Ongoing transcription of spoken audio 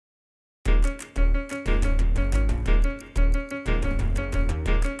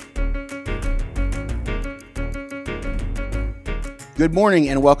Good morning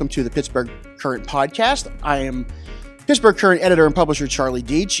and welcome to the Pittsburgh Current podcast. I am Pittsburgh Current editor and publisher Charlie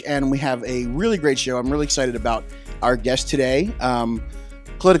Deach, and we have a really great show. I'm really excited about our guest today,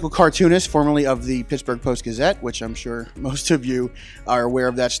 political cartoonist, formerly of the Pittsburgh Post-Gazette, which I'm sure most of you are aware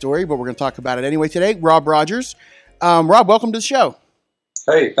of that story, but we're going to talk about it anyway today. Rob Rogers. Rob, welcome to the show.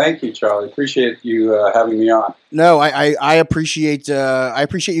 Hey, thank you, Charlie. Appreciate you having me on. No, I appreciate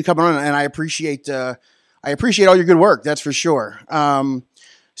you coming on, and I appreciate all your good work. That's for sure.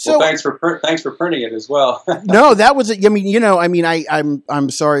 So thanks for printing it as well. No, that was it. I mean, I'm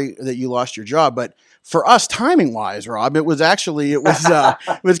sorry that you lost your job, but for us, timing wise, Rob, it was it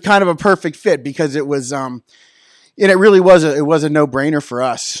was kind of a perfect fit because it was and it really was a no brainer for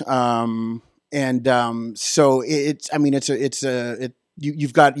us. So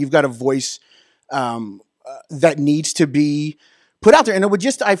you've got a voice that needs to be put out there, and it would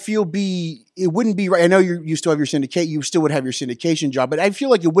just, it wouldn't be right. I know you still have your syndicate, you still would have your syndication job, but I feel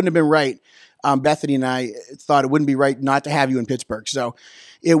like it wouldn't have been right. Bethany and I thought it wouldn't be right not to have you in Pittsburgh. So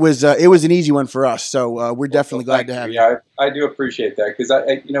it was an easy one for us. So we're definitely glad to have you. Yeah, I do appreciate that because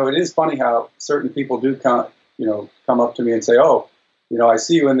it is funny how certain people do come up to me and say, "Oh, I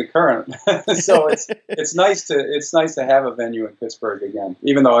see you in the Current." So it's nice to have a venue in Pittsburgh again,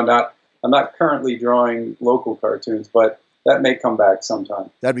 even though I'm not currently drawing local cartoons, but that may come back sometime.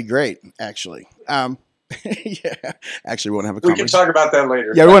 That'd be great, actually. Yeah, actually, we won't have a conversation. We can talk about that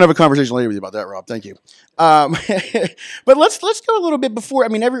later. Yeah, we won't have a conversation later with you about that, Rob. Thank you. But let's go a little bit before. I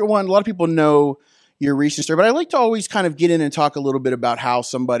mean, a lot of people know your recent story, but I like to always kind of get in and talk a little bit about how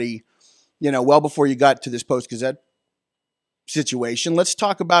somebody, well before you got to this Post-Gazette situation. Let's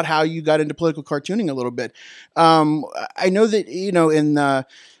talk about how you got into political cartooning a little bit. I know that in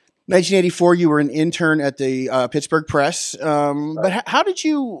 1984, you were an intern at the Pittsburgh Press. But how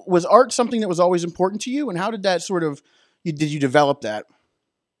was art something that was always important to you? And how did that did you develop that?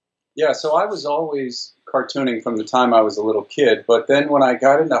 Yeah, so I was always cartooning from the time I was a little kid. But then when I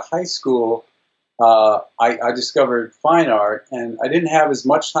got into high school, I discovered fine art, and I didn't have as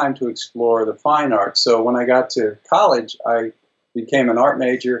much time to explore the fine art. So when I got to college, I became an art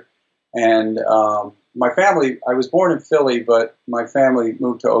major, and my family, I was born in Philly, but my family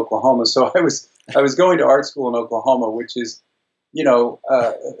moved to Oklahoma. So I was going to art school in Oklahoma, which is,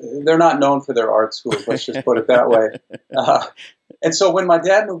 they're not known for their art schools. Let's just put it that way. And so when my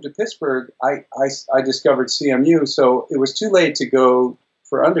dad moved to Pittsburgh, I discovered CMU. So it was too late to go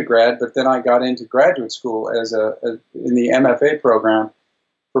for undergrad, but then I got into graduate school in the MFA program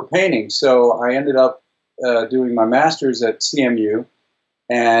for painting. So I ended up doing my master's at CMU,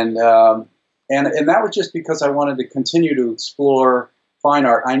 and that was just because I wanted to continue to explore fine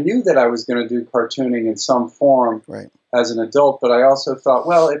art. I knew that I was going to do cartooning in some form as an adult, but I also thought,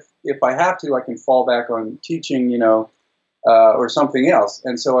 well, if I have to, I can fall back on teaching, or something else.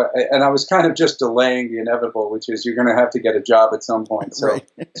 And so, I was kind of just delaying the inevitable, which is you're going to have to get a job at some point. So,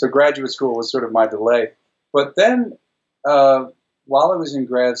 so graduate school was sort of my delay. But then, while I was in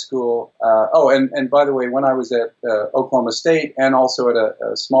grad school, and by the way, when I was at Oklahoma State and also at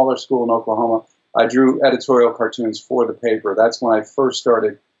a smaller school in Oklahoma, I drew editorial cartoons for the paper. That's when I first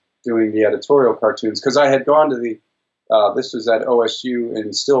started doing the editorial cartoons, because I had gone to this was at OSU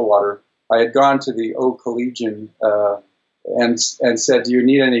in Stillwater. I had gone to the O Collegian and said, "Do you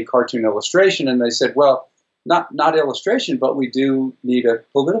need any cartoon illustration?" And they said, "Well, not illustration, but we do need a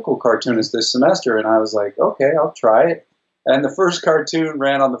political cartoonist this semester." And I was like, "Okay, I'll try it." And the first cartoon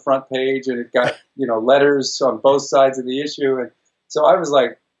ran on the front page, and it got letters on both sides of the issue, and so I was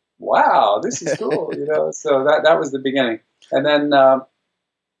like, "Wow, this is cool," So that was the beginning, and then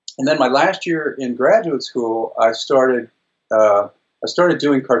my last year in graduate school, I started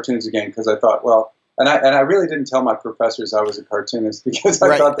doing cartoons again because I thought, well, and I really didn't tell my professors I was a cartoonist because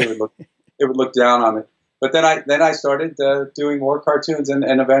I thought they would look down on it. But then I started doing more cartoons,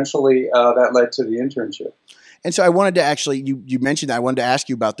 and eventually that led to the internship. And so I wanted to actually, you mentioned that, I wanted to ask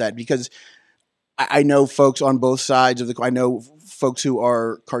you about that because I know folks on both sides of I know folks who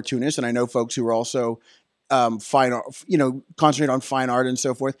are cartoonists, and I know folks who are also fine art, concentrate on fine art and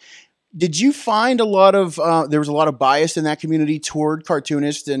so forth. Did you find there was a lot of bias in that community toward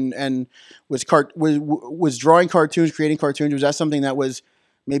cartoonists, and was drawing cartoons, creating cartoons, was that something that was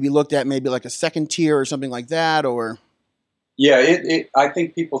maybe looked at maybe like a second tier or something like that, or? Yeah, I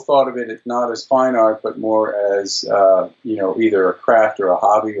think people thought of it not as fine art, but more as either a craft or a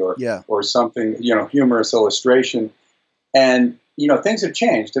hobby or something, humorous illustration. And things have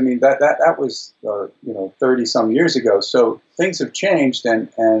changed. I mean, that was 30 some years ago. So things have changed, and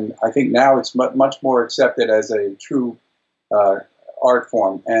I think now it's much more accepted as a true art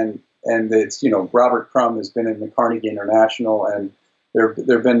form. And it's Robert Crumb has been in the Carnegie International, and there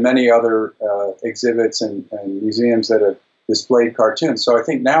have been many other exhibits and museums that have displayed cartoons. So I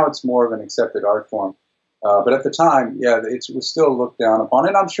think now it's more of an accepted art form. But at the time, yeah, it was still looked down upon,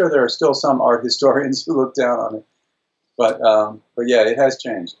 and I'm sure there are still some art historians who look down on it. But yeah, it has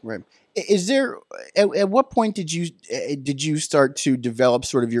changed. Right. Is there at what point did you start to develop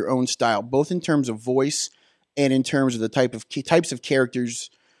sort of your own style, both in terms of voice and in terms of the types of characters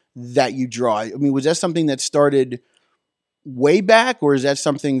that you draw? I mean, was that something that started way back, or is that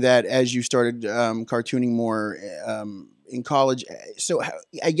something that as you started cartooning more in college? So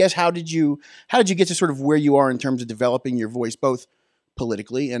I guess how did you get to sort of where you are in terms of developing your voice, both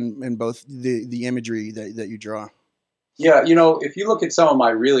politically and both the imagery that you draw? Yeah, if you look at some of my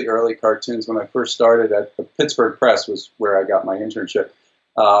really early cartoons when I first started at the Pittsburgh Press, was where I got my internship.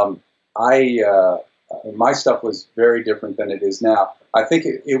 My stuff was very different than it is now. I think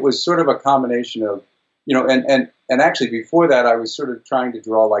it was sort of a combination of, and actually before that, I was sort of trying to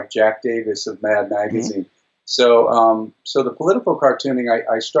draw like Jack Davis of Mad Magazine. Mm-hmm. So the political cartooning,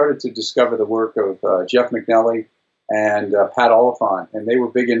 I started to discover the work of Jeff McNelly and Pat Oliphant, and they were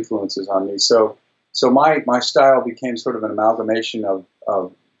big influences on me. So my style became sort of an amalgamation of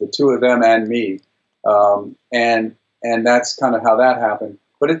the two of them and me, and that's kind of how that happened.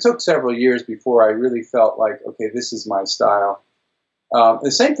 But it took several years before I really felt like, okay, this is my style.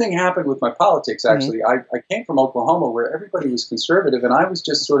 The same thing happened with my politics, actually. Mm-hmm. I came from Oklahoma, where everybody was conservative, and I was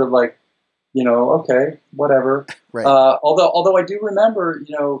just sort of like, okay, whatever. Right. Although I do remember,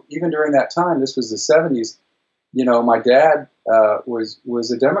 even during that time, this was the 70s, my dad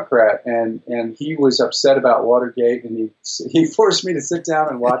was a Democrat, and he was upset about Watergate, and he forced me to sit down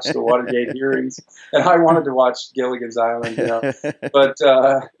and watch the Watergate hearings, and I wanted to watch Gilligan's Island, But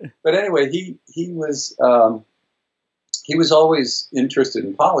anyway, he was always interested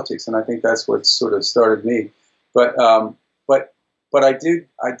in politics, and I think that's what sort of started me. But I do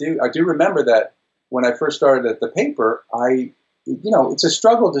remember that when I first started at the paper, it's a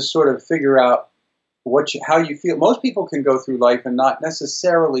struggle to sort of figure out how you feel. Most people can go through life and not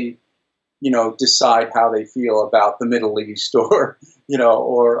necessarily, decide how they feel about the Middle East or,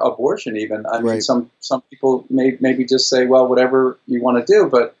 or abortion even. I mean, some people maybe just say, well, whatever you want to do.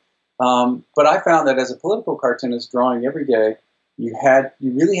 But I found that as a political cartoonist drawing every day, you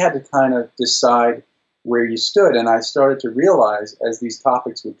really had to kind of decide where you stood. And I started to realize as these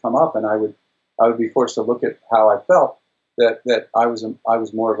topics would come up, and I would be forced to look at how I felt, that I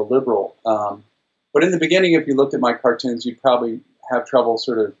was more of a liberal. But in the beginning, if you looked at my cartoons, you'd probably have trouble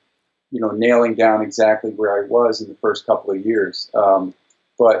sort of, nailing down exactly where I was in the first couple of years.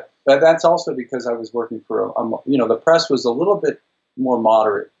 But that's also because I was working for the press was a little bit more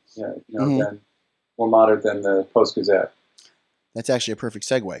moderate, mm-hmm. than the Post-Gazette. That's actually a perfect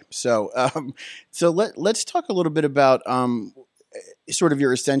segue. So let's talk a little bit about sort of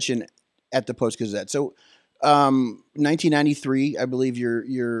your ascension at the Post-Gazette. So 1993, I believe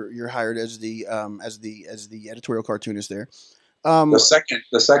you're hired as the editorial cartoonist there.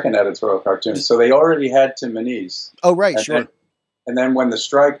 The second editorial cartoonist. So they already had Tim Menees. Oh, right, sure. And then when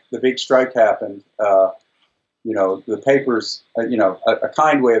the big strike happened, the papers, a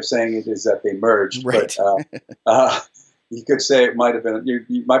kind way of saying it is that they merged. Right. But you could say it might have been.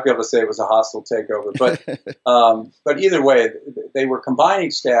 You might be able to say it was a hostile takeover, but either way, they were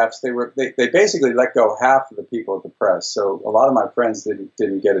combining staffs. They basically let go half of the people at the press. So a lot of my friends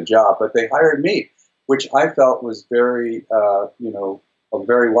didn't get a job, but they hired me, which I felt was very a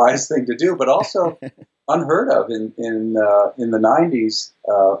very wise thing to do, but also unheard of in the 90s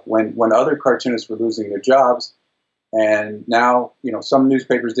when other cartoonists were losing their jobs, and now some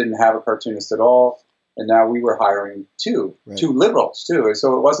newspapers didn't have a cartoonist at all. And now we were hiring two liberals too.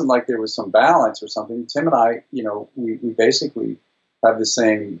 So it wasn't like there was some balance or something. Tim and I, we basically have the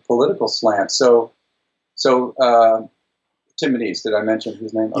same political slant. So Tim Menees, did I mention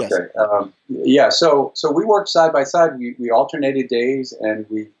his name? Yes. Okay. So we worked side by side. We alternated days, and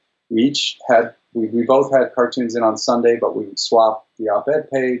we both had cartoons in on Sunday, but we would swap the op-ed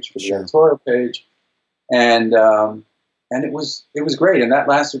page for the editorial page, and it was great, and that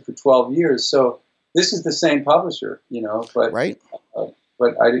lasted for 12 years. So. This is the same publisher, but right.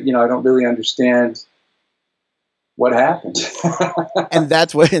 But I don't really understand what happened. and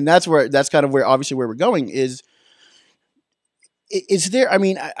that's kind of where obviously where we're going is there. I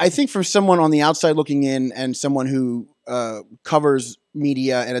mean, I think for someone on the outside looking in and someone who covers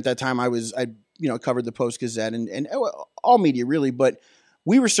media, and at that time I covered the Post-Gazette and all media really, but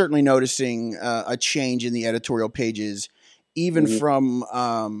we were certainly noticing a change in the editorial pages, even mm-hmm. from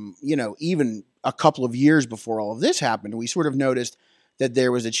even a couple of years before all of this happened. We sort of noticed that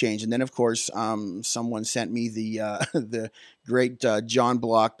there was a change. And then, of course, someone sent me the the great John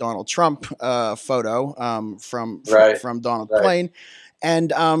Block Donald Trump photo from Donald Plain.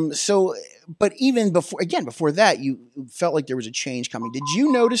 And but even before that, you felt like there was a change coming. Did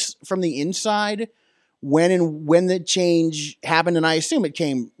you notice from the inside when the change happened? And I assume it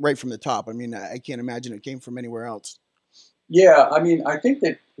came right from the top. I mean, I can't imagine it came from anywhere else. Yeah, I mean, I think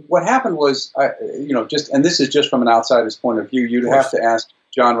that what happened was, and this is just from an outsider's point of view, you'd have to ask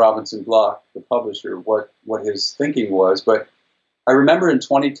John Robinson Block, the publisher, what his thinking was. But I remember in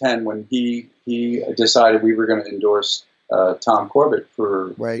 2010 when he decided we were going to endorse Tom Corbett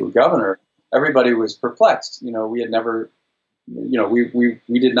for governor, everybody was perplexed. We had never,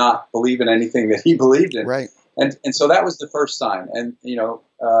 we did not believe in anything that he believed in. Right. And so that was the first sign. And,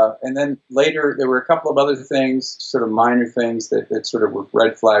 and then later there were a couple of other things, sort of minor things that sort of were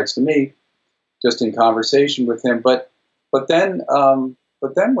red flags to me, just in conversation with him. But then when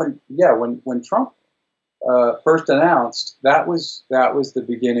Trump first announced, that was the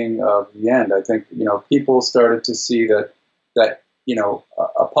beginning of the end. I think, people started to see that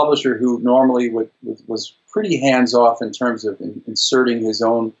a publisher who normally was pretty hands off in terms of inserting his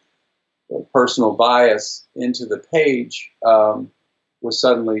own personal bias into the page, was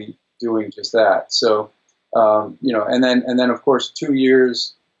suddenly doing just that. So, and then of course 2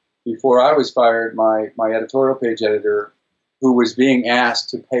 years before I was fired, my editorial page editor, who was being asked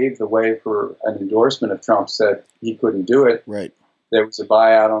to pave the way for an endorsement of Trump, said he couldn't do it. Right. There was a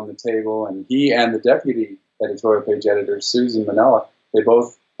buyout on the table, and he and the deputy editorial page editor, Susan Manella, they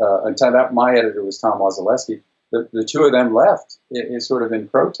both, my editor was Tom Wasileski, the two of them left sort of in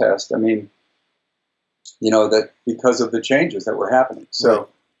protest. I mean, that because of the changes that were happening. So,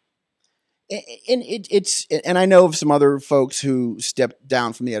 and I know of some other folks who stepped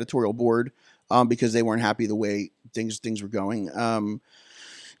down from the editorial board because they weren't happy the way things were going.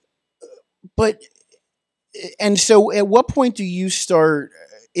 And so at what point do you start?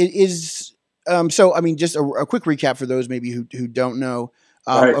 So, I mean, just a quick recap for those maybe who don't know.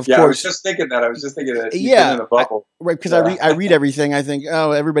 Of course, I was just thinking that. You've been in a bubble. Right, because I read everything. I think,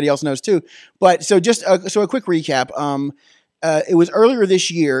 everybody else knows too. But so just a quick recap. It was earlier this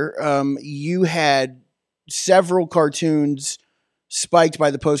year. You had several cartoons spiked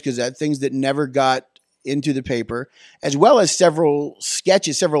by the Post-Gazette, things that never got into the paper, as well as several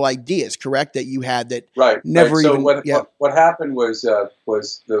sketches, several ideas, correct, that you had that never even. So what happened was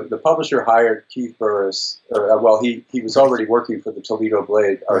the publisher hired Keith Burris. He was already working for the Toledo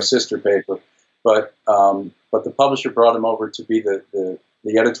Blade, our sister paper, but the publisher brought him over to be the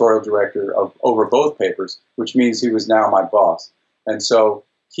editorial director over both papers, which means he was now my boss, and so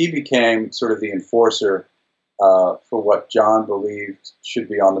he became sort of the enforcer for what John believed should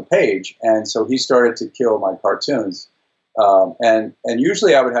be on the page. And so he started to kill my cartoons. And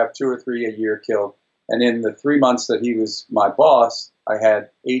usually I would have 2 or 3 a year killed. And in the 3 months that he was my boss, I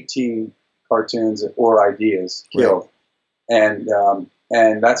had 18 cartoons or ideas killed. Right.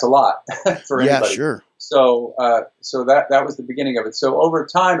 And that's a lot for anybody. Yeah, sure. So that was the beginning of it. So over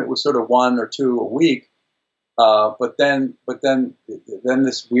time, it was sort of 1 or 2 a week. But then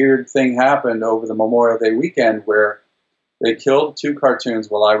this weird thing happened over the Memorial Day weekend where they killed 2 cartoons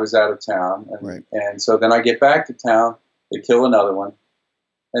while I was out of town. And so then I get back to town, they kill another one.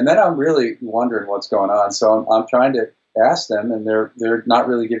 And then I'm really wondering what's going on. So I'm trying to ask them, and they're not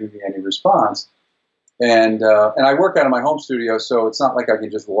really giving me any response. And I work out of my home studio, so it's not like I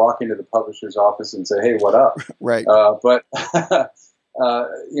can just walk into the publisher's office and say, "Hey, what up?" Right. But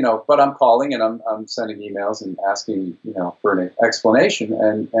I'm calling and I'm sending emails and asking, for an explanation,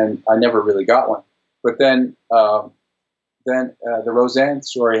 and I never really got one. But then the Roseanne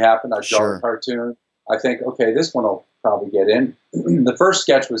story happened. I draw a cartoon. I think, okay, this one will probably get in. The first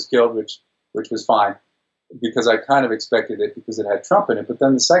sketch was killed, which was fine because I kind of expected it because it had Trump in it. But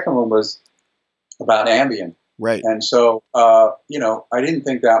then the second one was about Ambien. Right. And so, I didn't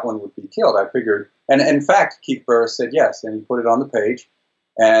think that one would be killed. I figured, and in fact, Keith Burris said yes, and he put it on the page,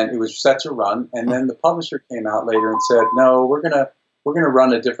 and it was set to run. And then the publisher came out later and said, no, we're gonna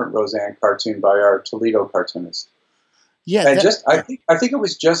run a different Roseanne cartoon by our Toledo cartoonist. Yeah. And I think it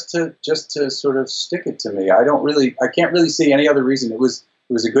was just to sort of stick it to me. I can't really see any other reason. It was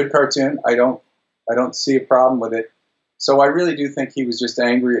a good cartoon. I don't see a problem with it. So I really do think he was just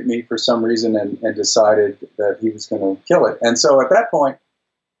angry at me for some reason and decided that he was going to kill it. And so at that point,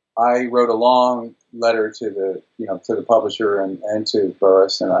 I wrote a long letter to the publisher and to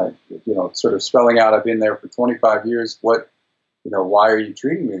Burris, and I, sort of spelling out, I've been there for 25 years. Why are you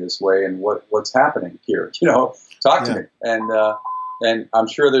treating me this way? And what's happening here? Talk to me. And I'm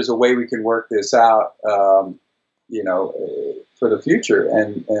sure there's a way we can work this out. for the future,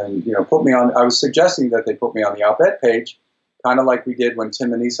 and put me on. I was suggesting that they put me on the op-ed page, kind of like we did when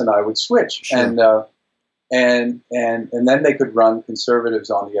Tim Anise and I would switch, Sure. and then they could run conservatives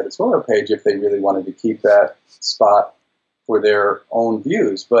on the editorial page if they really wanted to keep that spot for their own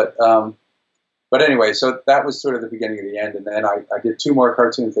views. But anyway, so that was sort of the beginning of the end, and then I did 2 more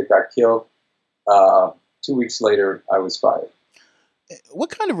cartoons that got killed. 2 weeks later, I was fired.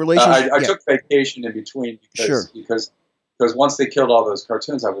 What kind of relationship? I took vacation in between because once they killed all those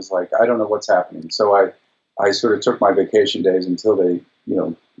cartoons, I was like, I don't know what's happening. So I sort of took my vacation days until they,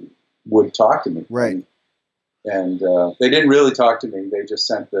 would talk to me. Right. And they didn't really talk to me. They just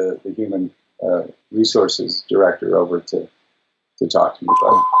sent the human resources director over to talk to me.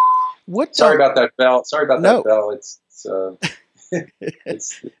 But sorry about that bell. That bell. It's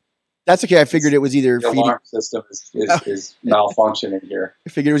That's okay. I figured it was either the alarm system is malfunctioning here.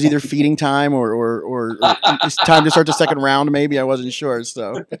 I figured it was either feeding time or it's time to start the second round. Maybe I wasn't sure.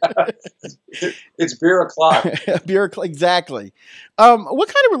 So it's beer o'clock. Exactly. What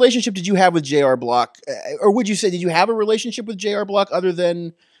kind of relationship did you have with J.R. Block, or would you say did you have a relationship with J.R. Block other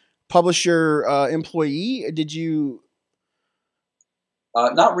than publisher employee? Did you?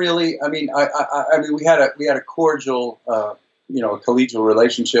 Not really. I mean, I mean, we had a cordial. A collegial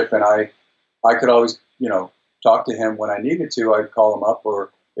relationship, and I could always, talk to him when I needed to. I'd call him up,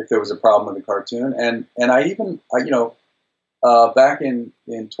 or if there was a problem with the cartoon, and I even, back in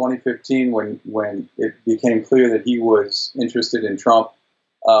 2015 when it became clear that he was interested in Trump,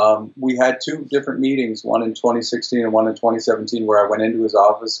 we had 2 different meetings, one in 2016 and one in 2017, where I went into his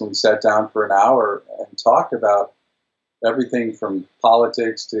office and we sat down for an hour and talked about everything from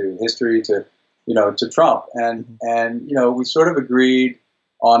politics to history to Trump. And we sort of agreed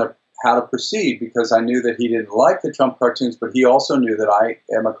on how to proceed, because I knew that he didn't like the Trump cartoons, but he also knew that I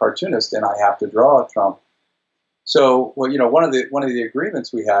am a cartoonist and I have to draw Trump. So, one of the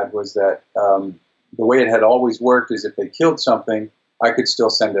agreements we had was that the way it had always worked is if they killed something, I could still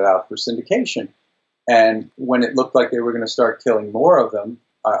send it out for syndication. And when it looked like they were going to start killing more of them,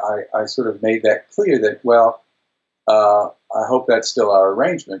 I sort of made that clear that, I hope that's still our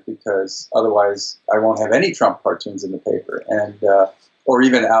arrangement, because otherwise I won't have any Trump cartoons in the paper, and or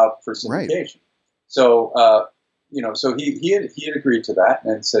even out for syndication. Right. So so he had agreed to that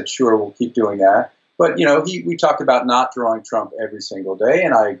and said, sure, we'll keep doing that. But we talked about not drawing Trump every single day,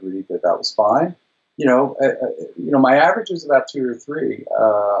 and I agreed that was fine. My average was about 2 or 3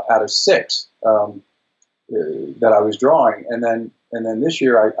 out of 6 that I was drawing, and then this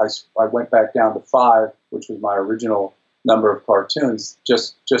year I went back down to 5, which was my original number of cartoons,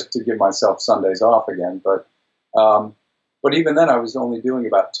 just to give myself Sundays off again. But even then, I was only doing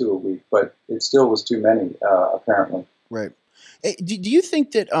about 2 a week, but it still was too many, apparently. Right. Do you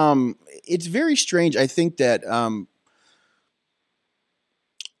think that it's very strange? I think that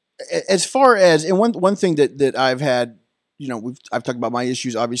as far as, and one thing that I've had, I've talked about my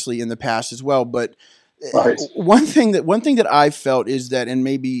issues obviously in the past as well, but right. One thing that I've felt is that, and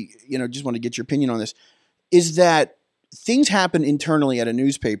maybe, just want to get your opinion on this, is that things happen internally at a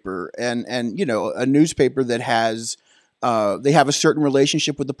newspaper, and a newspaper that has they have a certain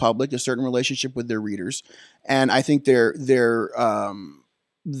relationship with the public, a certain relationship with their readers, and I think the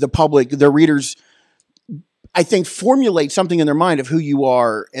public, their readers, I think, formulate something in their mind of who you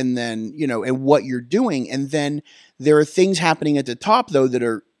are, and then and what you're doing, and then there are things happening at the top though that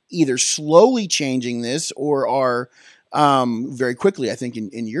are either slowly changing this or are very quickly, I think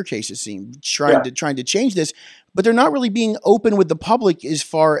in your case it seemed, trying to change this, but they're not really being open with the public as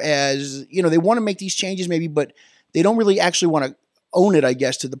far as, they want to make these changes maybe, but they don't really actually want to own it, I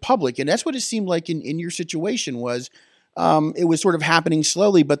guess, to the public. And that's what it seemed like in your situation was, it was sort of happening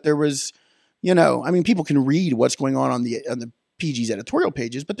slowly, but there was, people can read what's going on the PG's editorial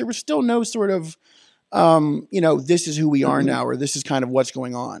pages, but there was still no sort of, this is who we are now, or this is kind of what's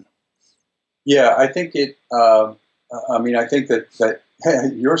going on. Yeah, I think I think that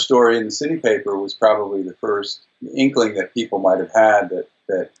your story in the city paper was probably the first inkling that people might have had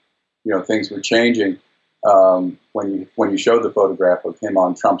that things were changing when you showed the photograph of him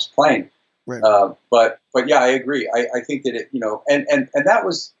on Trump's plane. Right. But yeah, I agree. I think that and that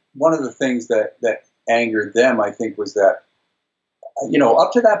was one of the things that angered them. I think was that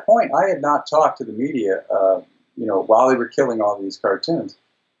up to that point, I had not talked to the media while they were killing all these cartoons.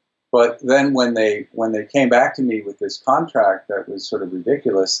 But then when they came back to me with this contract that was sort of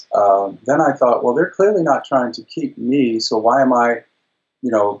ridiculous, then I thought, well, they're clearly not trying to keep me, so why am I,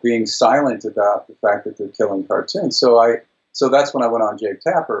 being silent about the fact that they're killing cartoons? So that's when I went on Jake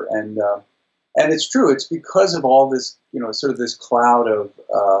Tapper, and And it's true. It's because of all this, sort of this cloud of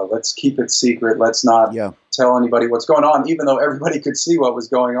let's keep it secret. Let's not tell anybody what's going on, even though everybody could see what was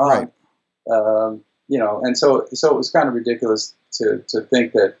going on. Right. And so it was kind of ridiculous to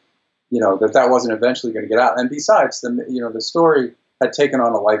think that, that wasn't eventually going to get out. And besides, the story had taken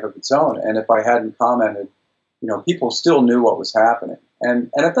on a life of its own. And if I hadn't commented, people still knew what was happening.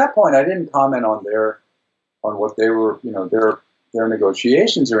 And at that point, I didn't comment on what they were, their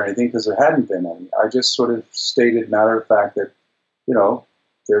negotiations or anything, because there hadn't been any. I just sort of stated matter of fact that,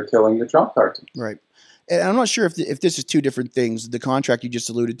 they're killing the Trump cartoon. Right. And I'm not sure if this is two different things, the contract you just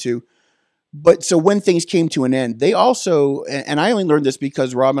alluded to. But so when things came to an end, they also, and I only learned this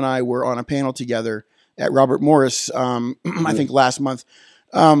because Rob and I were on a panel together at Robert Morris, I think last month.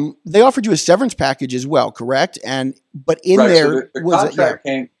 They offered you a severance package as well, correct? But in there,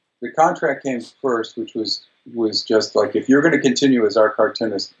 the contract came first, which was just like, if you're going to continue as our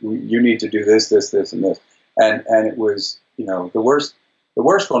cartoonist, you need to do this, this, this, and this. And it was, the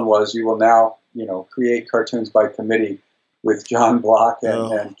worst one was, you will now, create cartoons by committee with John Block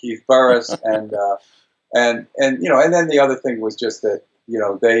and Keith Burris and then the other thing was just that,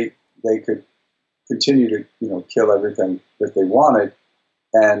 they could continue to, kill everything that they wanted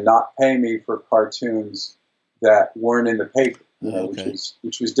and not pay me for cartoons that weren't in the paper,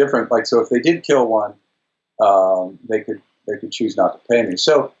 which was different. Like, so if they did kill one, they could choose not to pay me.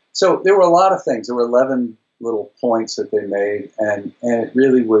 So there were a lot of things. There were 11 little points that they made, and it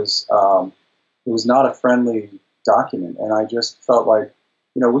really was it was not a friendly document. And I just felt like,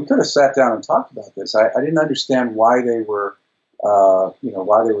 we could have sat down and talked about this. I didn't understand why they were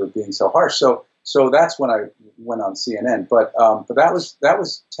being so harsh. So that's when I went on CNN. But that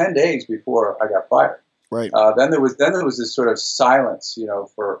was 10 days before I got fired. Right. Then there was this sort of silence,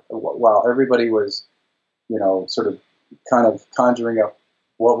 for while everybody was, sort of kind of conjuring up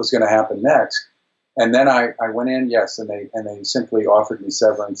what was going to happen next. And then I went in, yes, and they simply offered me a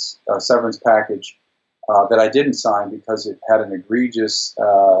severance package that I didn't sign because it had an egregious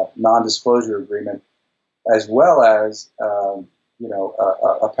non-disclosure agreement, as well as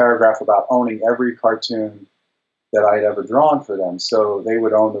a paragraph about owning every cartoon that I had ever drawn for them. So they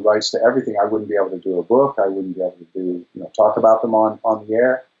would own the rights to everything. I wouldn't be able to do a book. I wouldn't be able to do talk about them on the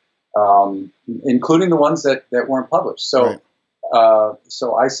air, including the ones that weren't published. So. Right.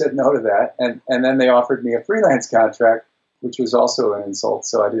 So I said no to that, and then they offered me a freelance contract, which was also an insult.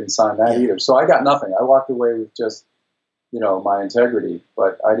 So I didn't sign that either. So I got nothing. I walked away with just, my integrity,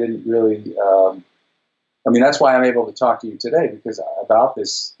 but I didn't really. That's why I'm able to talk to you today about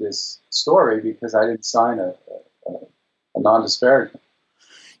this story, because I didn't sign a non-disparagement.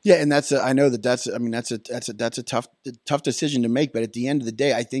 Yeah, and that's a tough decision to make. But at the end of the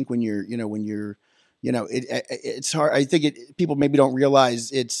day, I think when you're it's hard. I think people maybe don't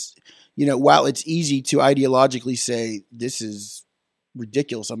realize it's, while it's easy to ideologically say this is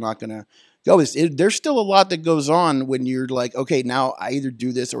ridiculous, I'm not going to go with this. There's still a lot that goes on when you're like, okay, now I either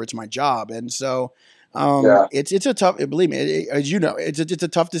do this or it's my job. And so it's a tough, believe me, it's a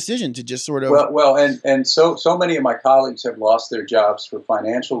tough decision to just sort of. Well, and so many of my colleagues have lost their jobs for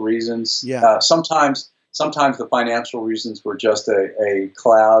financial reasons. Yeah. Sometimes the financial reasons were just a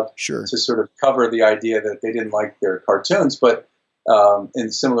cloud to sort of cover the idea that they didn't like their cartoons, but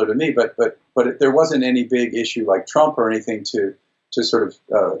and similar to me, but there wasn't any big issue like Trump or anything to sort of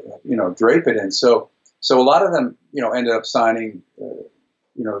drape it in. So a lot of them ended up signing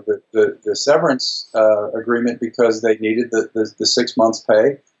the severance agreement because they needed the 6 months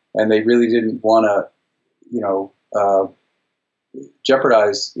pay, and they really didn't want to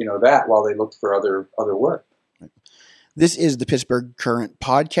jeopardize that while they looked for other work. This is the Pittsburgh Current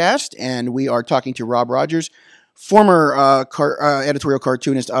podcast, and we are talking to Rob Rogers, former editorial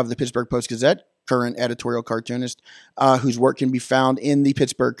cartoonist of the Pittsburgh Post-Gazette, current editorial cartoonist, whose work can be found in the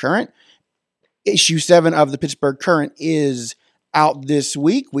Pittsburgh Current. Issue 7 of the Pittsburgh Current is out this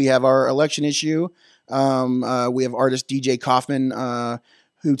week. We have our election issue. We have artist DJ Kaufman,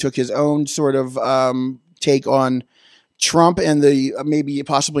 who took his own sort of take on Trump and the maybe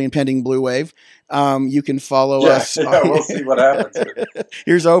possibly impending blue wave. You can follow us. Yeah, we'll see what happens.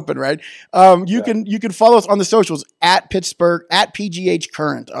 Here's open, right? You can follow us on the socials at Pittsburgh, at PGH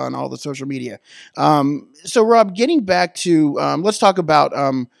Current on all the social media. So Rob, getting back to let's talk about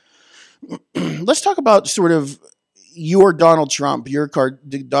sort of your Donald Trump,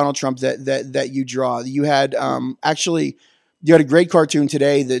 Donald Trump that you draw. You had actually you had a great cartoon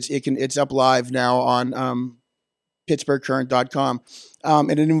today it's up live now on PittsburghCurrent.com.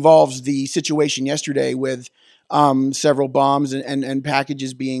 And it involves the situation yesterday with several bombs and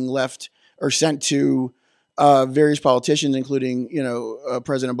packages being left or sent to various politicians, including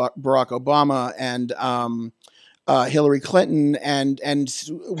President Barack Obama and Hillary Clinton, and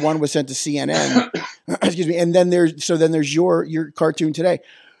one was sent to CNN. Excuse me. And then there's your cartoon today.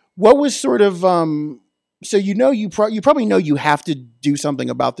 What was sort of so you probably know you have to do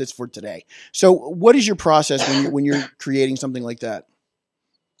something about this for today. So what is your process when you're creating something like that?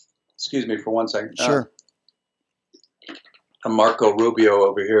 Excuse me for 1 second. Sure. I'm Marco Rubio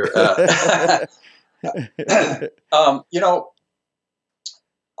over here.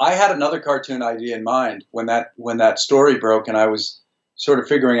 I had another cartoon idea in mind when that story broke, and I was sort of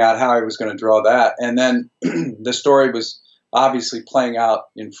figuring out how I was going to draw that. And then the story was obviously playing out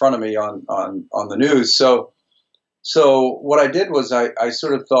in front of me on the news. So what I did was I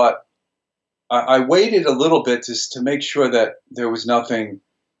sort of thought I waited a little bit to make sure that there was no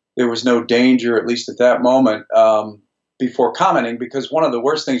danger, at least at that moment, before commenting, because one of the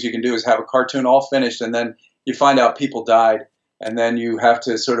worst things you can do is have a cartoon all finished and then you find out people died, and then you have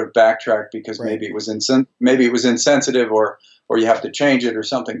to sort of backtrack because maybe it was insensitive, or you have to change it or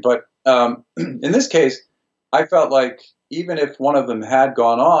something. But in this case, I felt like even if one of them had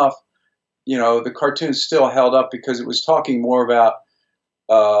gone off, the cartoon still held up because it was talking more about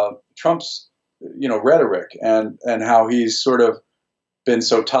Trump's rhetoric and how he's sort of been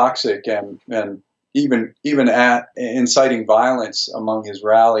so toxic and even at inciting violence among his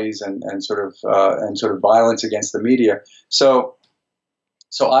rallies and sort of violence against the media. So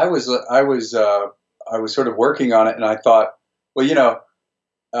I was sort of working on it, and I thought, well,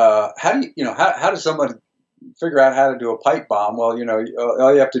 how does someone figure out how to do a pipe bomb? Well,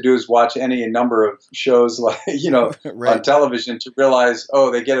 all you have to do is watch any number of shows like right. on television to realize,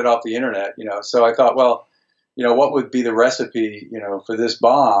 they get it off the internet. So I thought, well, what would be the recipe, for this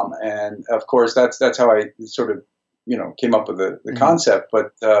bomb? And of course, that's how I sort of, came up with the concept.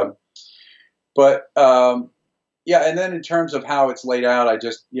 Yeah. And then in terms of how it's laid out, I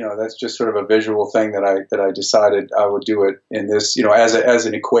just, that's just sort of a visual thing that I decided I would do it in this, as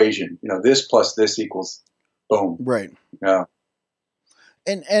an equation. This plus this equals boom. Right. Yeah.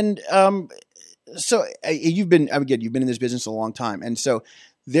 And so you've been in this business a long time, and so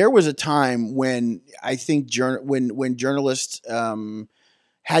there was a time when I think when journalists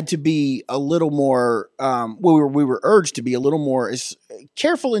had to be a little more. We were urged to be a little more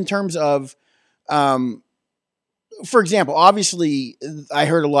careful in terms of, for example, obviously, I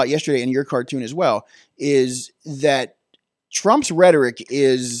heard a lot yesterday in your cartoon as well, is that Trump's rhetoric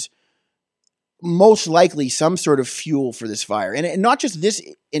is most likely some sort of fuel for this fire, and not just this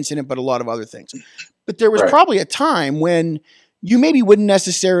incident, but a lot of other things. But there was probably a time when you maybe wouldn't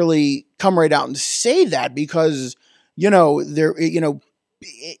necessarily come right out and say that because, it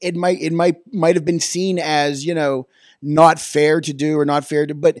might have been seen as, not fair to do or not fair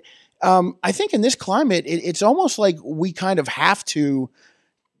to, but I think in this climate, it's almost like we kind of have to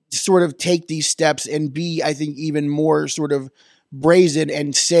sort of take these steps and be, I think, even more sort of brazen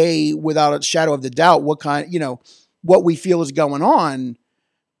and say without a shadow of the doubt what we feel is going on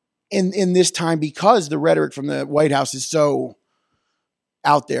in this time, because the rhetoric from the White House is so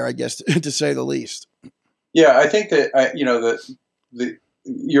out there, I guess, to say the least. Yeah, I think that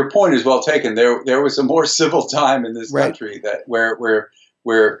your point is well taken. There was a more civil time in this country that where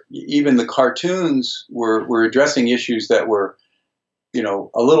even the cartoons were addressing issues that were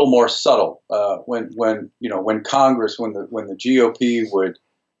a little more subtle. When Congress, when the GOP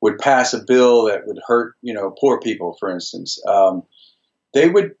would pass a bill that would hurt poor people, for instance. They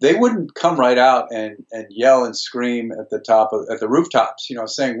wouldn't come right out and yell and scream at the rooftops,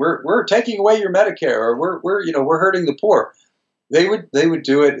 saying we're taking away your Medicare, or we're hurting the poor. They would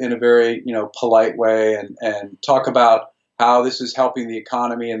do it in a very polite way and talk about how this is helping the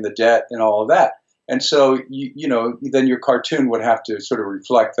economy and the debt and all of that. And so then your cartoon would have to sort of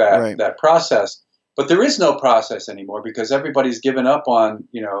reflect that process. But there is no process anymore because everybody's given up on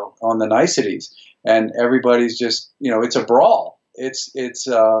the niceties, and everybody's just it's a brawl. It's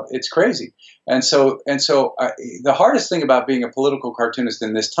crazy. And so the hardest thing about being a political cartoonist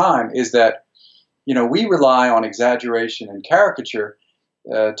in this time is that, we rely on exaggeration and caricature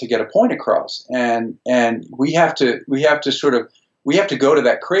to get a point across. And we have to go to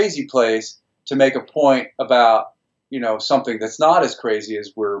that crazy place to make a point about, something that's not as crazy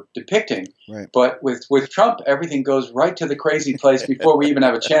as we're depicting. Right. But with Trump, everything goes right to the crazy place before we even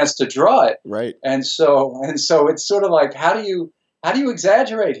have a chance to draw it. Right. And so it's sort of like, how do you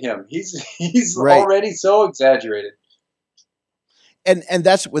exaggerate him? He's already so exaggerated. And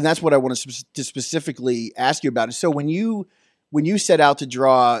that's what I want to specifically ask you about. So when you set out to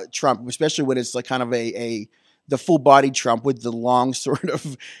draw Trump, especially when it's like kind of the the full body Trump with the long sort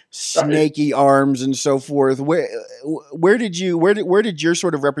of snaky arms and so forth. Where did your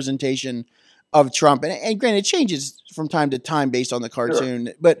sort of representation of Trump, and granted, it changes from time to time based on the cartoon,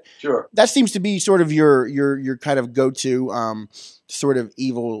 but that seems to be sort of your kind of go-to sort of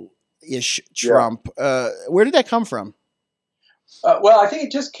evil-ish Trump. Where did that come from? Well, I think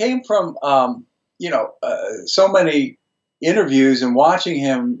it just came from so many interviews and watching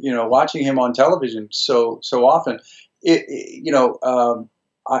him on television so often.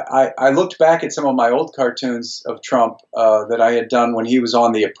 I looked back at some of my old cartoons of Trump that I had done when he was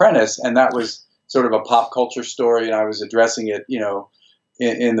on The Apprentice, and that was sort of a pop culture story, and I was addressing it,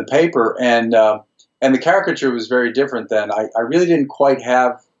 in the paper, and the caricature was very different then. I really didn't quite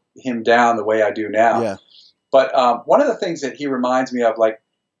have him down the way I do now. Yeah. But one of the things that he reminds me of, like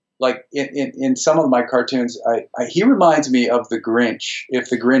in some of my cartoons, he reminds me of the Grinch, if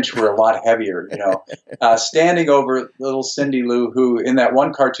the Grinch were a lot heavier, standing over little Cindy Lou, who in that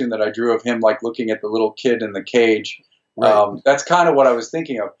one cartoon that I drew of him, like looking at the little kid in the cage. Right. That's kind of what I was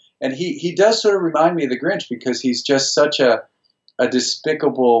thinking of. And he does sort of remind me of the Grinch because he's just such a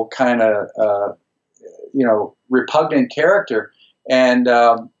despicable kind of, repugnant character. And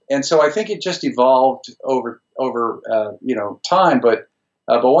so I think it just evolved over time, but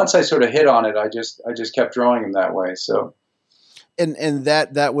once I sort of hit on it, I just kept drawing him that way. So, and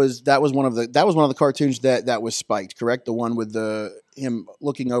that was one of the cartoons that was spiked, correct? The one with him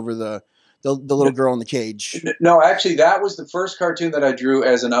looking over the little girl in the cage. No, actually, that was the first cartoon that I drew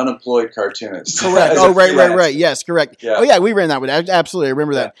as an unemployed cartoonist. Correct. Oh, right. Yes, correct. Yeah. Oh, yeah, we ran that one. Absolutely, I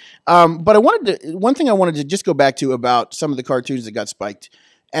remember that. But one thing I wanted to just go back to about some of the cartoons that got spiked,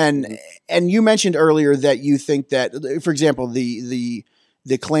 and you mentioned earlier that you think that, for example, the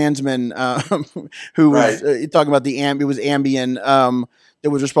Klansman who was talking about it was Ambien that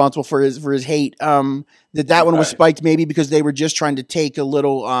was responsible for his hate. That one was spiked maybe because they were just trying to take a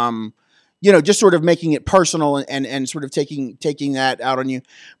little, just sort of making it personal and sort of taking that out on you.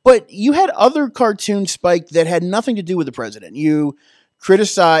 But you had other cartoons spiked that had nothing to do with the president. You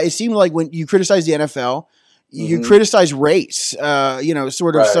criticized. It seemed like when you criticized the NFL, you criticized race.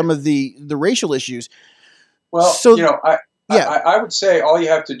 Sort of some of the racial issues. Well, I would say all you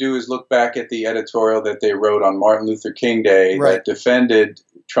have to do is look back at the editorial that they wrote on Martin Luther King Day that defended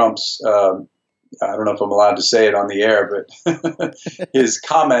Trump's, I don't know if I'm allowed to say it on the air, but his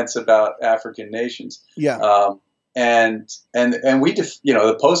comments about African nations. Yeah. And we,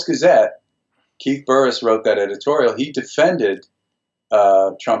 the Post-Gazette, Keith Burris wrote that editorial. He defended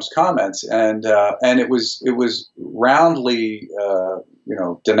Trump's comments, and it was roundly,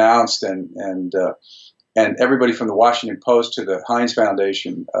 denounced and everybody from the Washington Post to the Heinz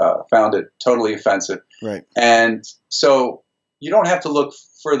Foundation found it totally offensive. Right. And so you don't have to look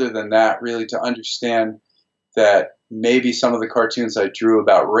further than that, really, to understand that maybe some of the cartoons I drew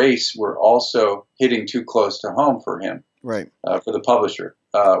about race were also hitting too close to home for him, right? For the publisher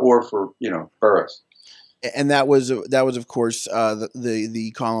or for Burris. And that was of course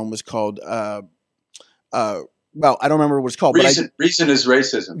the column was called. Well, I don't remember what it's called. Reason is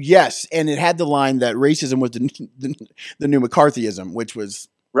racism. Yes, and it had the line that racism was the new McCarthyism, which was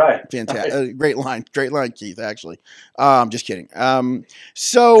fantastic. Right. Great line, Keith. Actually, just kidding.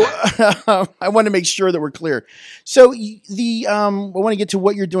 So I want to make sure that we're clear. So I want to get to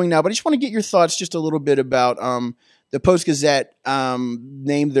what you're doing now, but I just want to get your thoughts just a little bit about the Post-Gazette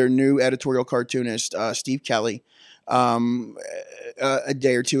named their new editorial cartoonist Steve Kelly a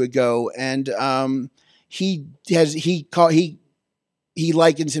day or two ago, and he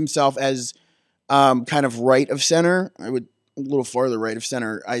likens himself as kind of right of center. I would a little farther right of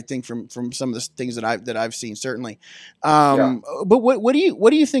center, I think, from some of the things that I've seen, certainly. But what do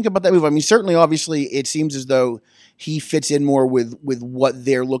you think about that move? I mean, certainly, obviously, it seems as though he fits in more with what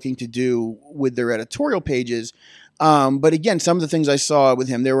they're looking to do with their editorial pages. But again, some of the things I saw with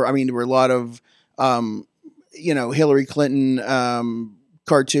him, there were a lot of Hillary Clinton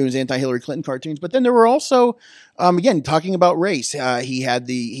cartoons, anti-Hillary Clinton cartoons, but then there were also, again, talking about race. He had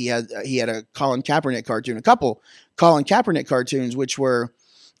a Colin Kaepernick cartoon, a couple Colin Kaepernick cartoons, which were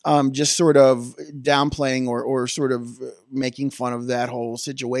just sort of downplaying or sort of making fun of that whole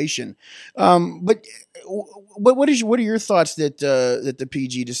situation. But what are your thoughts that the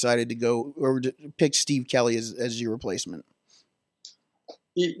PG decided to go or to pick Steve Kelly as your replacement?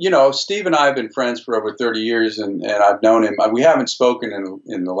 Steve and I have been friends for over 30 years, and I've known him. We haven't spoken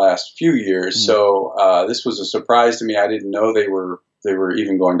in the last few years, so this was a surprise to me. I didn't know they were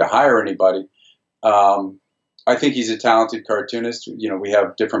even going to hire anybody. I think he's a talented cartoonist. We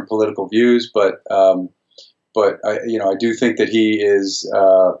have different political views, but I do think that he is,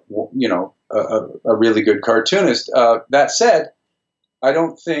 a really good cartoonist. That said, I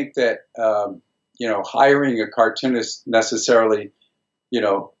don't think that hiring a cartoonist necessarily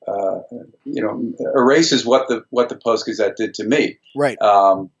erases what the Post-Gazette did to me. Right.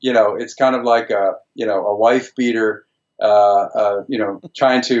 It's kind of like a wife beater,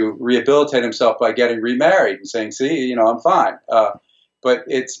 trying to rehabilitate himself by getting remarried and saying, "See, I'm fine." But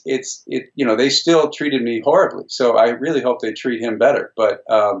they still treated me horribly. So I really hope they treat him better. But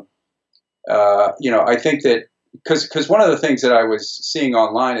I think that because one of the things that I was seeing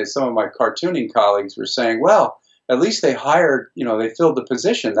online is some of my cartooning colleagues were saying, "Well, at least they hired, they filled the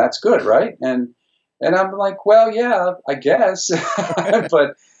position. That's good, right?" And I'm like, "Well, yeah, I guess."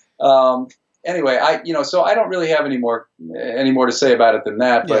 But anyway, so I don't really have any more to say about it than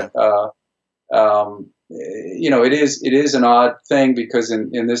that. But it is an odd thing because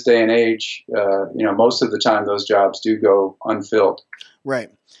in this day and age, most of the time those jobs do go unfilled. Right.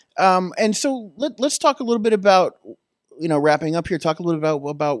 And so let's talk a little bit about, wrapping up here, talk a little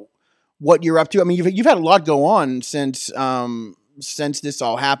bit about what you're up to. I mean, you've had a lot go on since this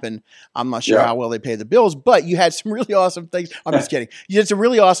all happened. I'm not sure how well they pay the bills, but you had some really awesome things. I'm just kidding. You had some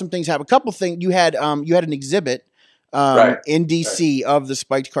really awesome things happen. A couple things. You had an exhibit in DC of the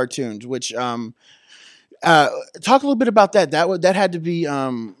Spiked cartoons, which talk a little bit about that. That had to be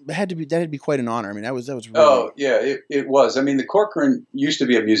quite an honor. I mean, that was really. Oh yeah, it was. I mean, the Corcoran used to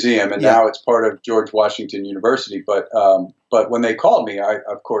be a museum, and now it's part of George Washington University. But when they called me, I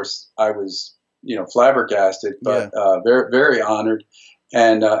was flabbergasted, but very very honored,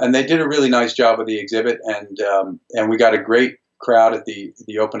 and they did a really nice job of the exhibit, and we got a great crowd at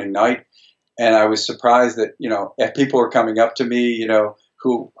the opening night, and I was surprised that people were coming up to me,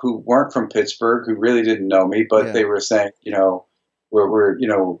 who weren't from Pittsburgh, who really didn't know me, but they were saying, we're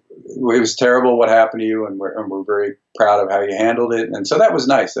it was terrible what happened to you, and we're very proud of how you handled it, and so that was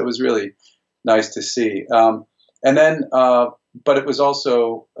nice. That was really nice to see. And then, but it was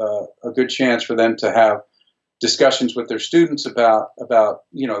also a good chance for them to have discussions with their students about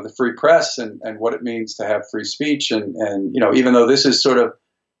the free press and what it means to have free speech, and even though this is sort of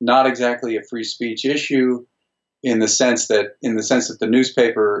not exactly a free speech issue, in the sense that the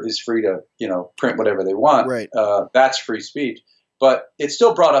newspaper is free to print whatever they want, right? That's free speech, but it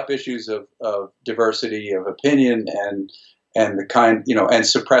still brought up issues of diversity of opinion and the kind and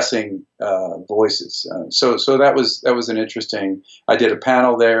suppressing voices. So that was an interesting. I did a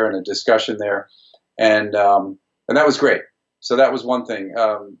panel there and a discussion there, and that was great. So that was one thing.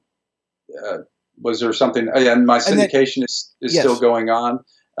 Was there something? And my syndication is still going on.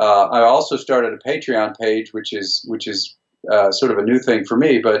 I also started a Patreon page, which is sort of a new thing for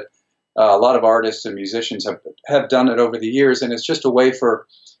me, but a lot of artists and musicians have done it over the years, and it's just a way for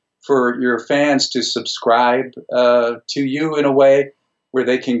your fans to subscribe to you in a way where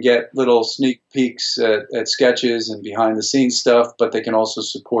they can get little sneak peeks at sketches and behind the scenes stuff, but they can also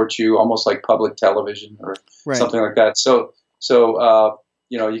support you almost like public television or something like that. So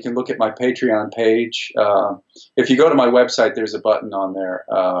you can look at my Patreon page. If you go to my website, there's a button on there,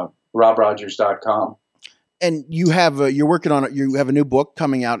 robrogers.com. And you're working on it. You have a new book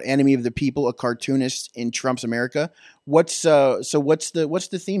coming out, Enemy of the People: A Cartoonist in Trump's America. What's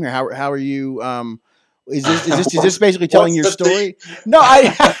the theme here? How are you? Is this basically telling your story? No,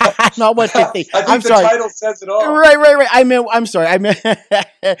 not what's the theme. I'm sorry. The title says it all. Right. I'm sorry.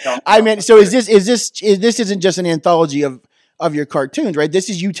 I meant. So is this isn't just an anthology of your cartoons, right? This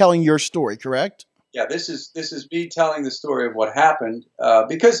is you telling your story, correct? Yeah, this is me telling the story of what happened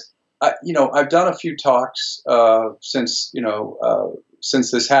because I've done a few talks since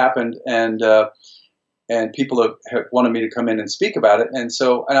this happened, and people have wanted me to come in and speak about it, and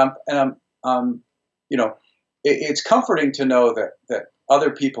I'm it's comforting to know that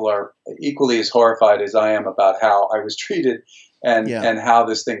other people are equally as horrified as I am about how I was treated and how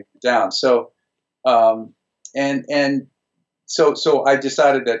this thing went down. So So I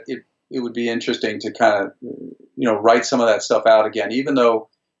decided that it would be interesting to kind of, write some of that stuff out again, even though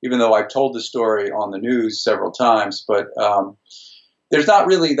I've told the story on the news several times, but there's not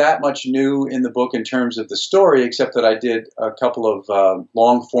really that much new in the book in terms of the story, except that I did a couple of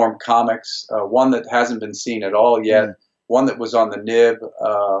long form comics, one that hasn't been seen at all yet, one that was on the Nib,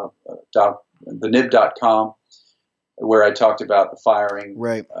 the nib.com, where I talked about the firing.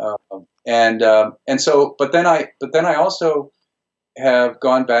 Right. But then I also have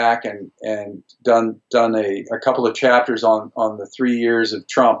gone back and done a couple of chapters on the 3 years of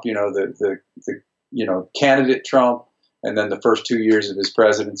Trump, the candidate Trump, and then the first 2 years of his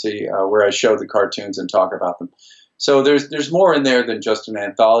presidency, where I show the cartoons and talk about them. So there's more in there than just an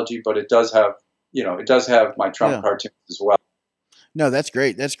anthology, but it does have my Trump cartoons as well. No, that's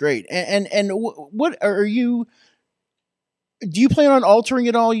great. That's great. And what are you? Do you plan on altering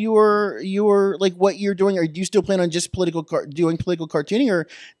at all your like what you're doing, or do you still plan on just doing political cartooning, or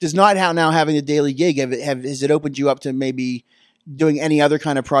does not now having a daily gig has it opened you up to maybe doing any other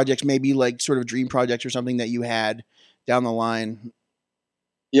kind of projects, maybe like sort of dream projects or something that you had down the line?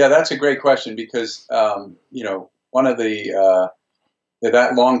 Yeah, that's a great question because one of that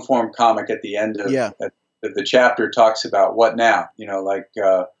long form comic at the end of the chapter talks about what now,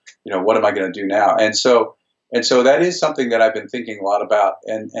 what am I going to do now, and so that is something that I've been thinking a lot about,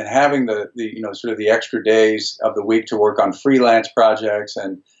 and having the sort of the extra days of the week to work on freelance projects,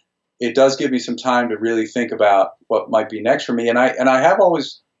 and it does give me some time to really think about what might be next for me. And I have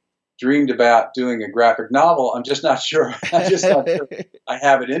always dreamed about doing a graphic novel. I'm just not sure. I'm just not sure I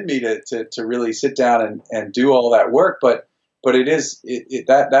have it in me to really sit down and do all that work. But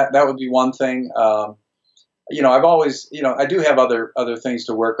that would be one thing. I've always, I do have other things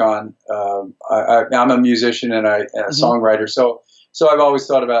to work on. I'm a musician and a songwriter, so I've always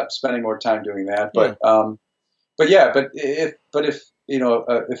thought about spending more time doing that. But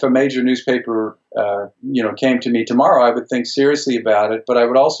if a major newspaper, came to me tomorrow, I would think seriously about it. But I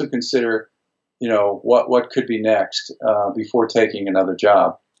would also consider, what could be next before taking another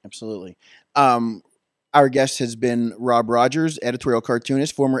job. Absolutely. Our guest has been Rob Rogers, editorial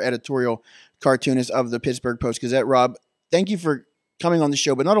cartoonist, former editorial cartoonist of the Pittsburgh Post-Gazette. Rob, thank you for coming on the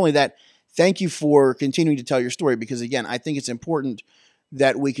show. But not only that, thank you for continuing to tell your story, because, again, I think it's important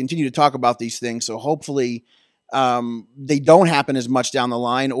that we continue to talk about these things. So hopefully they don't happen as much down the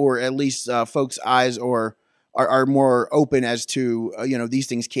line, or at least folks' eyes are more open as to, these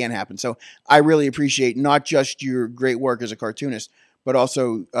things can happen. So I really appreciate not just your great work as a cartoonist, but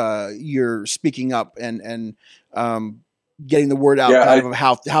also your speaking up and getting the word out of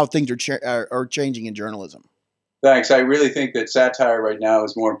how things are changing in journalism. Thanks. I really think that satire right now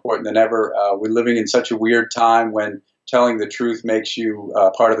is more important than ever. We're living in such a weird time when telling the truth makes you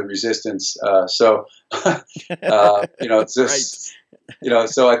part of the resistance. So it's just,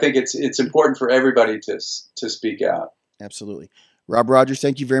 so I think it's important for everybody to speak out. Absolutely. Rob Rogers,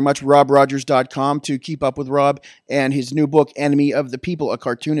 thank you very much. RobRogers.com to keep up with Rob and his new book, Enemy of the People, A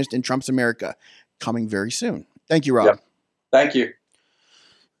Cartoonist in Trump's America, coming very soon. Thank you, Rob. Yep. Thank you.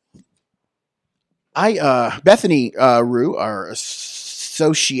 Bethany Rue, our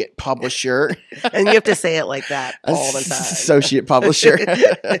associate publisher. And you have to say it like that all the time. Associate publisher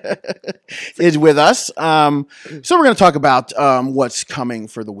is with us. So we're going to talk about what's coming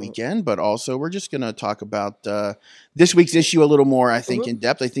for the weekend, but also we're just going to talk about this week's issue a little more, I think, in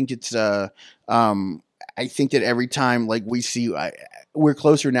depth. I think it's I think that every time we see, we're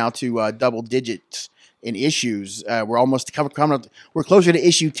closer now to double digits in issues. We're almost coming up. We're closer to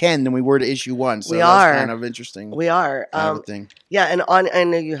issue 10 than we were to issue 1. So that's kind of interesting. We are. Thing. Yeah, and I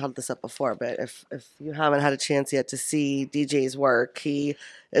know you held this up before, but if you haven't had a chance yet to see DJ's work, he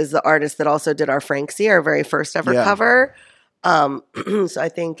is the artist that also did our Frankie, our very first ever cover. So I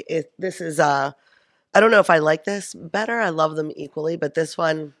think this is I don't know if I like this better. I love them equally, but this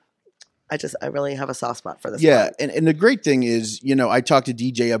one, I really have a soft spot for this. Yeah, one. And the great thing is, I talked to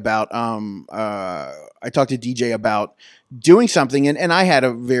DJ about doing something, and I had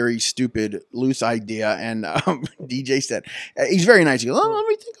a very stupid, loose idea, and DJ said, he's very nice. He goes, let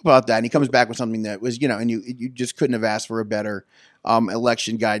me think about that, and he comes back with something that was, and you just couldn't have asked for a better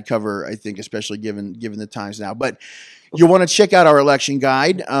election guide cover, I think, especially given the times now. But you want to check out our election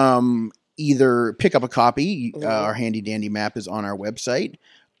guide, either pick up a copy. Our handy dandy map is on our website.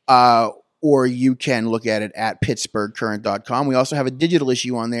 Or you can look at it at pittsburghcurrent.com. We also have a digital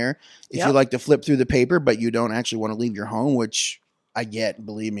issue on there if you like to flip through the paper, but you don't actually want to leave your home, which I get,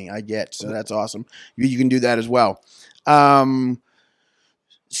 believe me, I get. So that's awesome. You can do that as well.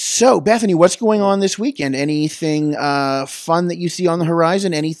 So, Bethany, what's going on this weekend? Anything fun that you see on the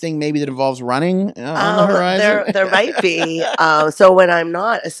horizon? Anything maybe that involves running on the horizon? There might be. So when I'm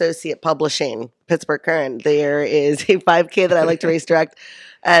not associate publishing Pittsburgh Current, there is a 5K that I like to race direct.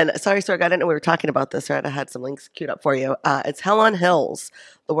 And sorry, Sorg, I didn't know we were talking about this, right? I had some links queued up for you. It's Hell on Hills,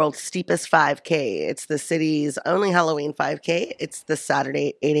 the world's steepest 5K. It's the city's only Halloween 5K. It's this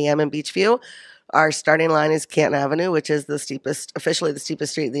Saturday, 8 a.m. in Beachview. Our starting line is Canton Avenue, which is officially the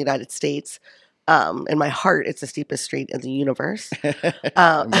steepest street in the United States. In my heart, it's the steepest street in the universe.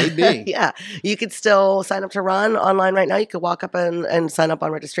 Maybe. Yeah. You could still sign up to run online right now. You could walk up and sign up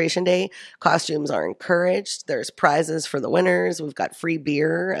on registration day. Costumes are encouraged. There's prizes for the winners. We've got free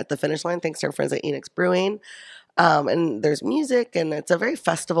beer at the finish line, thanks to our friends at Enix Brewing. And there's music, and it's a very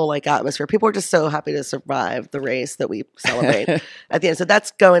festival-like atmosphere. People are just so happy to survive the race that we celebrate at the end. So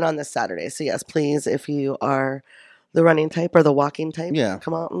that's going on this Saturday. So yes, please, if you are the running type or the walking type, Yeah.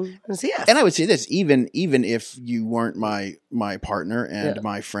 come out and see us. And I would say this, even if you weren't my partner and Yeah.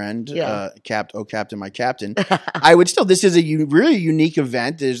 my friend, Yeah. Captain, my captain, I would still. This is a really unique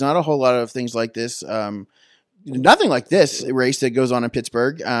event. There's not a whole lot of things like this. Nothing like this race that goes on in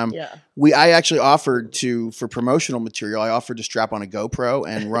Pittsburgh. Yeah. I actually offered for promotional material. I offered to strap on a GoPro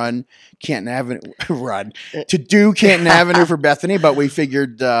and run Canton Avenue, do Canton Avenue for Bethany, but we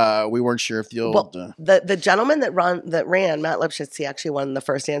figured we weren't sure if the old. The gentleman that ran, Matt Lipschitz, he actually won the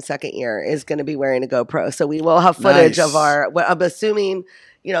first and second year, is going to be wearing a GoPro. So we will have footage Nice. of I'm assuming,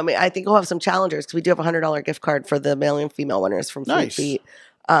 I think we'll have some challengers because we do have a $100 gift card for the male and female winners from Fleet Nice. Feet.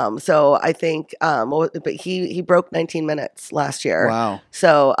 So I think, but he broke 19 minutes last year. Wow.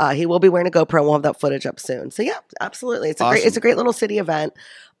 So he will be wearing a GoPro, and we'll have that footage up soon. So yeah, absolutely, Awesome. it's a great little city event.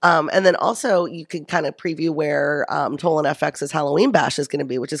 And then also you can kind of preview where Tolan FX's Halloween Bash is going to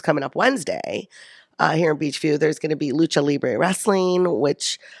be, which is coming up Wednesday here in Beachview. There's going to be Lucha Libre Wrestling,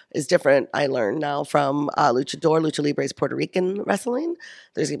 which is different. I learned now from Luchador. Lucha Libre is Puerto Rican wrestling.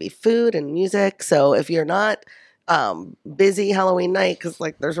 There's going to be food and music. So if you're not busy Halloween night, because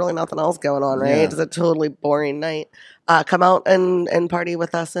there's really nothing else going on, right? Yeah. It's a totally boring night. Come out and party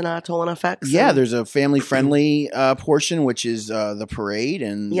with us in Tolan FX. Yeah, And- there's a family-friendly portion, which is the parade,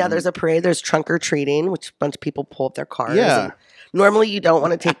 and yeah, there's a parade. There's trunk or treating, which a bunch of people pull up their cars. Yeah. And normally, you don't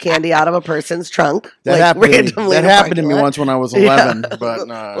want to take candy out of a person's trunk. that happened. Randomly That in a happened to parking me lot. once when I was 11. Yeah. But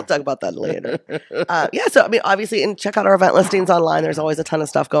We'll talk about that later. Yeah, so I mean, obviously, and check out our event listings online. There's always a ton of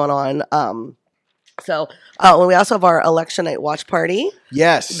stuff going on. So we also have our election night watch party.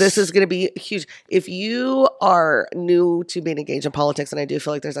 yes, This is going to be huge. If you are new to being engaged in politics, and I do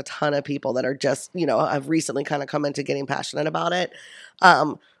feel like there's a ton of people that are just, have recently kind of come into getting passionate about it,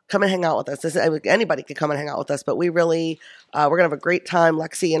 come and hang out with us. Anybody could come and hang out with us, but we really, we're going to have a great time.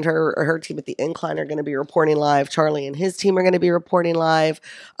 Lexi and her team at the Incline are going to be reporting live. Charlie and his team are going to be reporting live.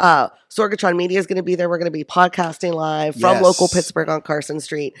 Sorgatron Media is going to be there. We're going to be podcasting live from Yes. local Pittsburgh on Carson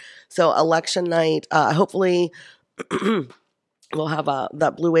Street. So election night, hopefully we'll have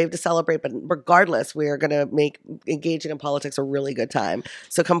that blue wave to celebrate, but regardless, we are going to make engaging in politics a really good time.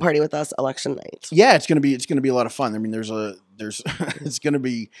 So come party with us election night. yeah, it's gonna be a lot of fun. I mean, there's it's gonna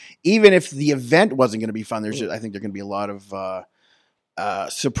be, even if the event wasn't gonna be fun, I think there's gonna be a lot of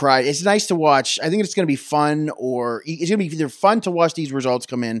surprise. It's nice to watch. I think it's gonna be fun, or it's gonna be either fun to watch these results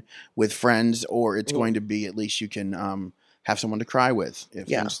come in with friends, or it's going to be, at least you can have someone to cry with if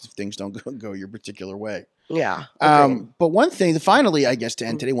things don't go your particular way. Yeah. agreed. But one thing, finally, I guess, to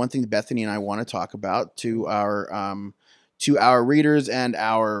end today, one thing that Bethany and I want to talk about to our readers and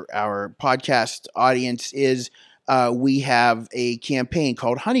our podcast audience is we have a campaign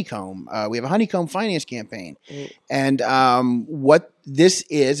called Honeycomb. We have a Honeycomb finance campaign, and what this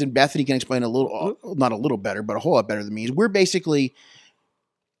is, and Bethany can explain not a little better, but a whole lot better than me, is we're basically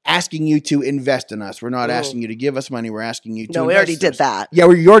asking you to invest in us. We're not asking you to give us money. We're asking you to No, we already did that. Yeah,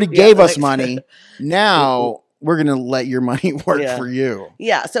 you already gave us like- money. Now we're going to let your money work Yeah. for you.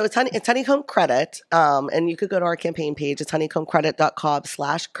 Yeah, so it's Honeycomb Credit, and you could go to our campaign page. It's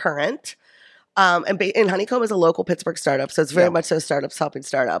honeycombcredit.com/current. And Honeycomb is a local Pittsburgh startup, so it's very much so startups helping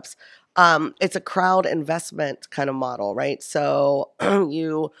startups. It's a crowd investment kind of model, right? So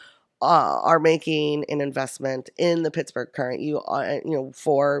you are making an investment in the Pittsburgh Current. You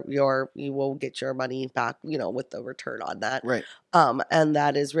will get your money back, with the return on that. Right. And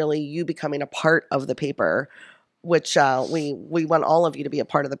that is really you becoming a part of the paper, which we want all of you to be a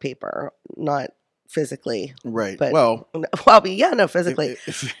part of the paper, not physically. Right. But, physically.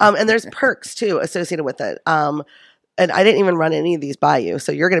 if- And there's perks too associated with it. And I didn't even run any of these by you,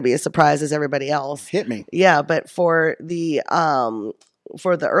 so you're going to be as surprised as everybody else. hit me. Yeah, but for the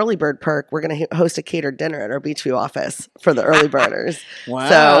early bird perk, we're going to host a catered dinner at our Beachview office for the early birders. Wow.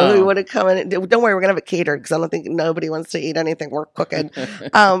 So we want to come in. Don't worry, we're going to have it catered because I don't think nobody wants to eat anything we're cooking.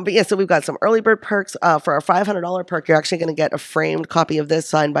 But yeah, so we've got some early bird perks. For our $500 perk, you're actually going to get a framed copy of this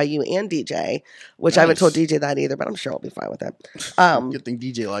signed by you and DJ, which I haven't told DJ that either, but I'm sure I'll be fine with it. Good thing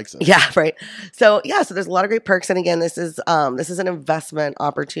DJ likes it. Yeah, right. So so there's a lot of great perks, and again, this is an investment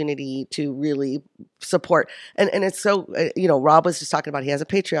opportunity to really support, and it's so Rob was just talking about, he has a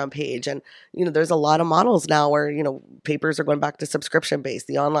Patreon page, and there's a lot of models now where papers are going back to subscription based,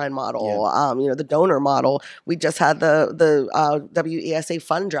 the online model, the donor model. We just had the WESA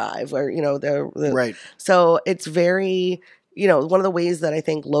fund drive where the Right. So it's very one of the ways that I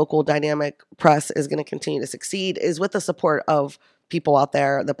think local dynamic press is going to continue to succeed is with the support of people out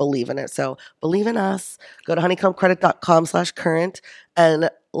there that believe in it. So believe in us. Go to honeycombcredit.com/current and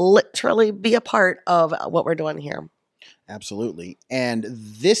literally be a part of what we're doing here. Absolutely. And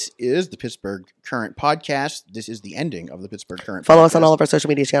this is the Pittsburgh Current podcast. This is the ending of the Pittsburgh Current Follow podcast. us on all of our social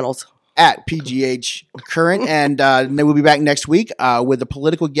media channels. At PGH Current. And then we'll be back next week with a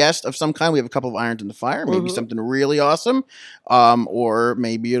political guest of some kind. We have a couple of irons in the fire, maybe something really awesome. Or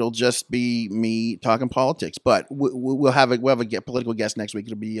maybe it'll just be me talking politics. But we'll have a political guest next week.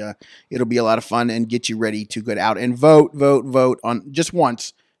 It'll be a lot of fun and get you ready to go out and vote on just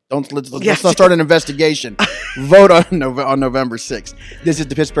once. Let's not start an investigation. Vote on November 6th. This is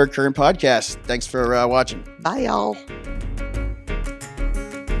the Pittsburgh Current podcast. Thanks for watching. Bye, y'all.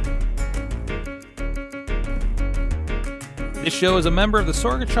 This show is a member of the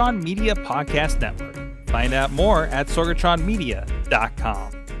Sorgatron Media Podcast Network. Find out more at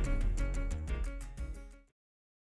sorgatronmedia.com.